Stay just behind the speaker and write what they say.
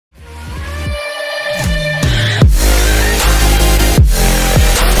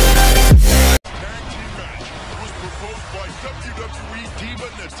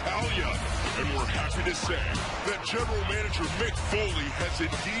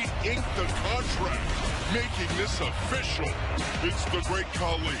inked the contract, making this official. It's the Great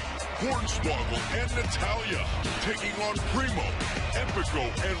Khali, Hornswoggle, and Natalya taking on Primo, Epico,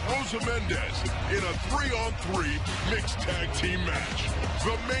 and Rosa Mendez in a 3-on-3 mixed tag team match.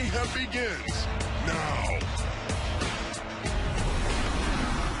 The mayhem begins now.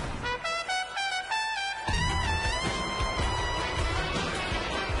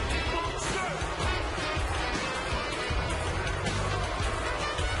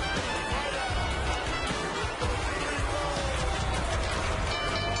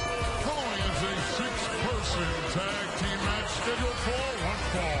 Tag team match scheduled for one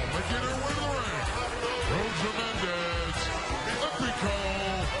fall. Making her way to the ring, Rosa Mendez, Epico,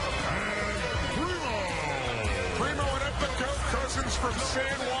 and Primo. Primo and Epico, cousins from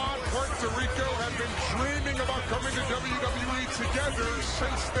San Juan, Puerto Rico, have been dreaming about coming to WWE together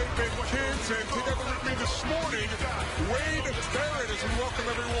since they've been kids. And together with me this morning, Wade Barrett, as we welcome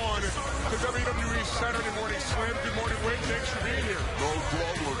everyone to WWE Saturday Morning Slam. Good morning, Wade. Thanks for being here. No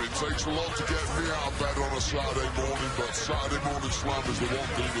problem. It takes a lot to get me out of bed on a Saturday morning, but Saturday Morning Slam is the one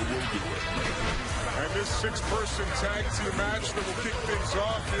thing that will do it. And this six-person tag team match that will kick things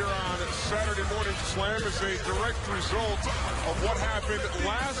off here on Saturday Morning Slam is a direct result of what happened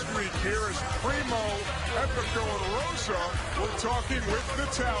last week here as Primo, Epico, and Rosa were talking with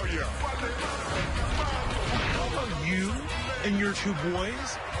Natalya. How about you and your two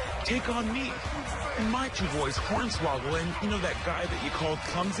boys take on me and my two boys, Hornswoggle, and you know that guy that you called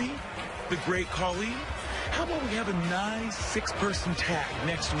clumsy, the Great Khali? How about we have a nice six-person tag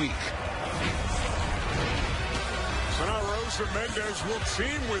next week? So now Rosa Mendez will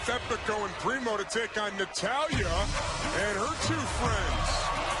team with Epico and Primo to take on Natalya and her two friends.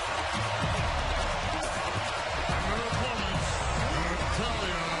 And their opponents,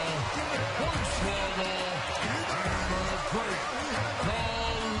 Natalya, Hornswoggle, and the Great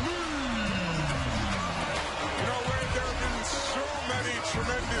Khali. You know, Wade, there have been so many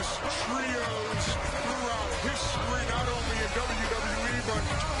tremendous trios throughout history, not only in WWE, but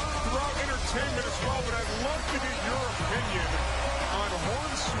throughout entertainment as well. But I'd love to get your opinion on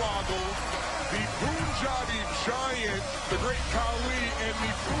Hornswoggle, the Punjabi Giant, the Great Khali, and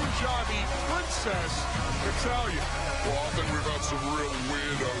the Punjabi Princess, Natalya. Well, I think we've had some real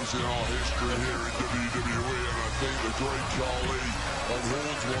weirdos in our history here in WWE, and I think the Great Khali and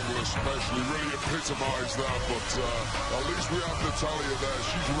Hornswoggle especially really epitomise that, but at least we have Natalya there.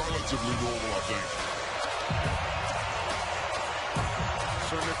 She's relatively normal, I think.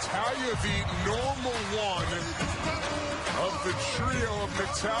 So Natalya, the normal one of the trio of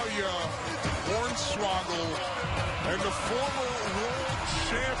Natalya, Hornswoggle, and the former world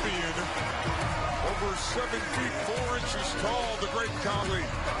champion, over 7 feet 4 inches tall, the Great Khali.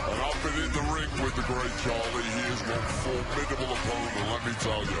 And I've been in the ring with the Great Khali. He is one formidable opponent, let me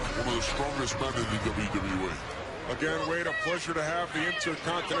tell you. One of the strongest men in the WWE. Again, Wade, a pleasure to have the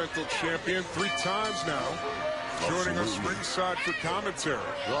Intercontinental Champion 3 times now joining us ringside for commentary.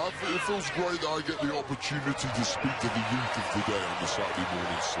 Yeah, it feels great that I get the opportunity to speak to the youth of today on the Saturday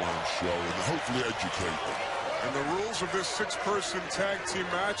Morning Slam show and hopefully educate them. And the rules of this six-person tag team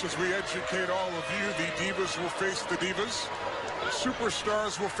match, as we educate all of you, the Divas will face the Divas.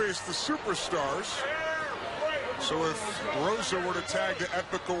 Superstars will face the Superstars. So if Rosa were to tag to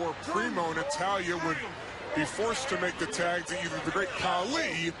Epico or Primo, Natalya would be forced to make the tag to either the Great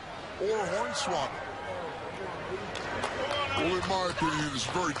Khali or Hornswoggle. Well, in my opinion, it's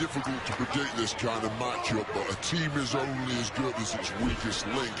very difficult to predict this kind of matchup, but a team is only as good as its weakest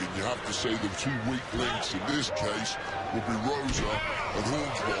link, and you have to say the two weak links in this case would be Rosa and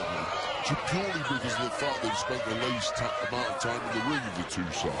Hornswoggle, purely because of the fact they've spent the least amount of time in the ring of the two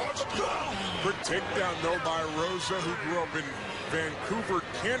sides. Quick takedown, though, by Rosa, who grew up in Vancouver,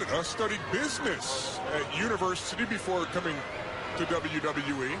 Canada, studied business at university before coming to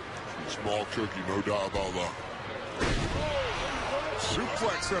WWE. Small cookie, no doubt about that.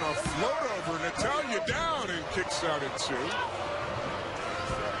 Suplex and a float over. Natalya down and kicks out at 2.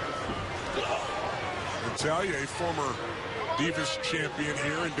 Natalya, a former Divas champion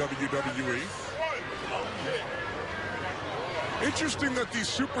here in WWE. Interesting that these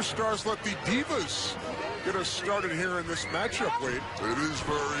superstars let the Divas get us started here in this matchup, Wade. It is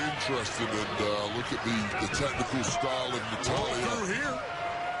very interesting, and look at the technical style of Natalya. Through here.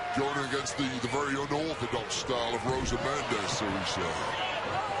 Going against the very unorthodox style of Rosa Mendez, so we say.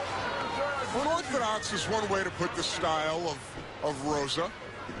 Unorthodox is one way to put the style of Rosa.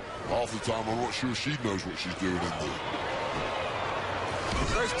 Half the time, I'm not sure she knows what she's doing in there.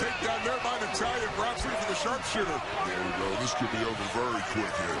 Nice takedown there by Natalya, perhaps for the sharpshooter. There we go. This could be over very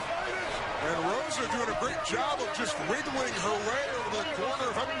quick here. And Rosa doing a great job of just wiggling her way over the corner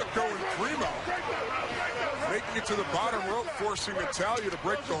of Epico and Primo. Making it to the bottom rope, forcing Natalya to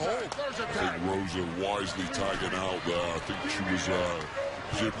break the hold. I think Rosa wisely tagging out there. I think she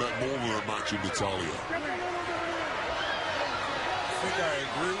had met more than a match in Natalya. I think I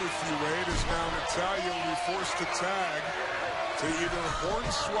agree with you, Wade, as now Natalya will be forced to tag to either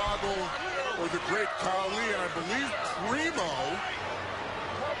Hornswoggle or the Great Khali. And I believe Primo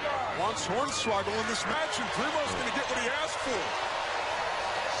wants Hornswoggle in this match, and Primo's going to get what he asked for.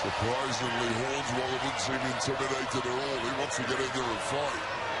 Surprisingly, Hornswoggle didn't seem intimidated at all. He wants to get in there and fight.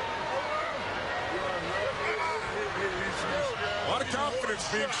 A lot of confidence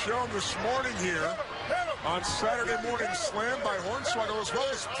being shown this morning here on Saturday Morning Slam by Hornswoggle, as well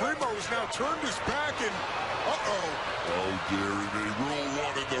as Primo has now turned his back and, Oh, dearie me. Rule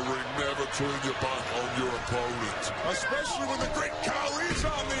 1 in the ring, never turn your back on your opponent. especially when the Great Khali's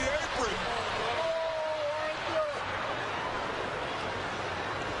on the apron.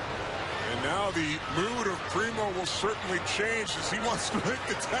 And now the mood of Primo will certainly change as he wants to make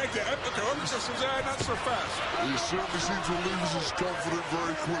the tag to Epico. Epico says, not so fast. He certainly seems to lose his confidence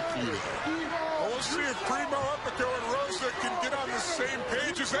very quickly. Well, we'll see if Primo, Epico, and Rosa can get on the same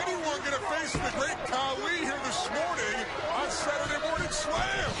page. Is anyone going to face the Great Khali here this morning on Saturday Morning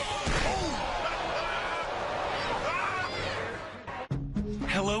Slam?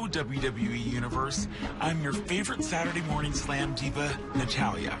 Hello, WWE Universe. I'm your favorite Saturday Morning Slam diva,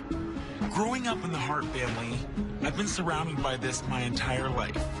 Natalya. Growing up in the Hart family, I've been surrounded by this my entire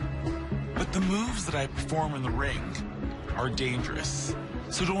life. But the moves that I perform in the ring are dangerous,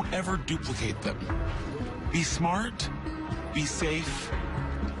 so don't ever duplicate them. Be smart, be safe,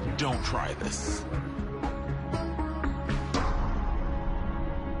 don't try this.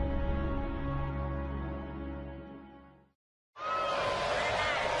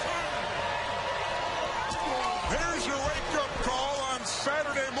 Here's your wake-up call on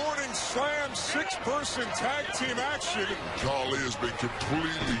Saturday Morning Slam, 6-person tag team action. Khali has been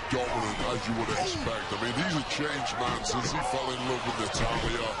completely dominant, as you would expect. I mean, he's a changed man since he fell in love with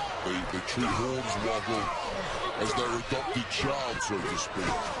Natalya. They treat Hornswoggle as their adopted child, so to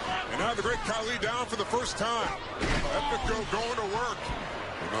speak. And now the Great Khali down for the first time. Epico going to work.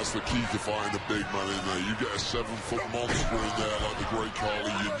 And that's the key to finding a big man in there. You get a 7-foot monster in there like the Great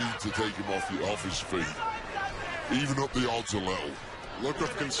Khali, you need to take him off his feet. Even up the odds a little. Look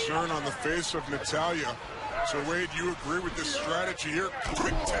of concern on the face of Natalya. So, Wade, you agree with this strategy here?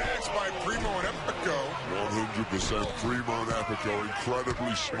 Quick tags by Primo and Epico. 100% Primo and Epico,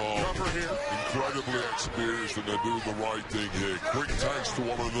 incredibly smart. Cover here. Incredibly experienced, and they're doing the right thing here. Quick tags to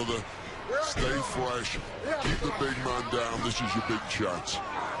one another. Stay fresh. Keep the big man down. This is your big chance.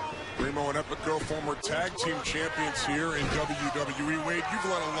 Primo and Epico, former tag team champions here in WWE. Wade, you've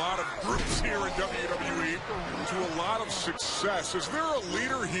led a lot of groups here in WWE to a lot of success. Is there a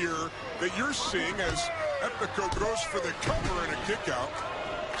leader here that you're seeing as Epico goes for the cover and a kick out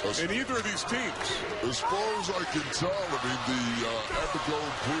in either of these teams? As far as I can tell, I mean, the Epico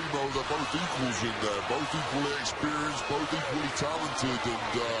and Primo, they're both equals in there. Both equally experienced, both equally talented, and,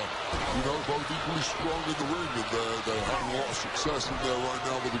 both equally strong in the ring. And they're having a lot of success in there right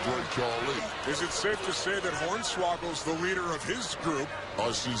now with the Great Khali. Is it safe to say that Hornswoggle's the leader of his group?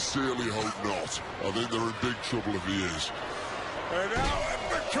 I sincerely hope not. I think they're in big trouble if he is. And now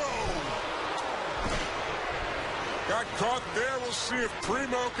Epico got caught there. We'll see if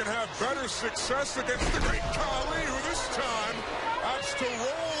Primo can have better success against the Great Khali, who this time has to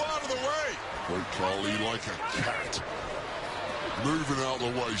roll out of the way. Great Khali like a cat. Moving out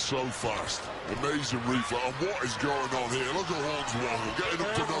of the way so fast. Amazing refill. And what is going on here? Look at Hornswoggle getting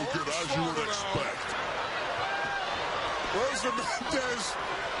up to no good, as you would expect. Rosa Mendez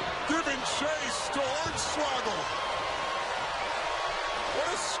giving chase to Hornswoggle. What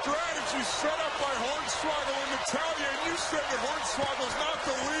a strategy set up by Hornswoggle and Natalya, and you said that Hornswoggle's not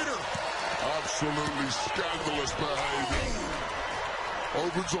the leader. Absolutely scandalous behavior.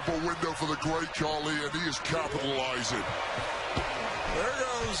 Opens up a window for the Great Khali, and he is capitalizing. There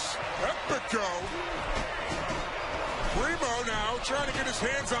goes Epico. Primo now trying to get his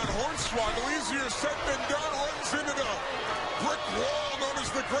hands on Hornswoggle. Easier said than done. Runs into the brick wall known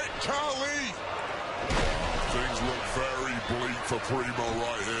as the Great Khali. Things look very bleak for Primo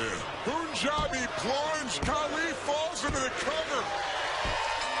right here. Punjabi plunge. Khali falls into the cover.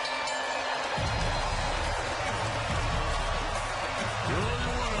 Here are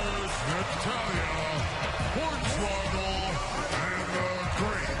your winners, Natalya, Hornswoggle, and the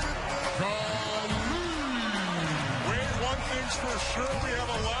Great Khali. Wade, one thing's for sure, we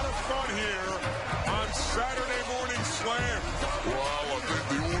have a lot of fun here on Saturday Morning Slam. Well, I think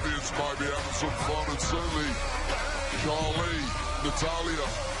the audience might be having some fun, and certainly Carly, Natalia,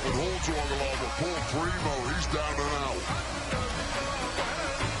 and Hornswoggle are reporting.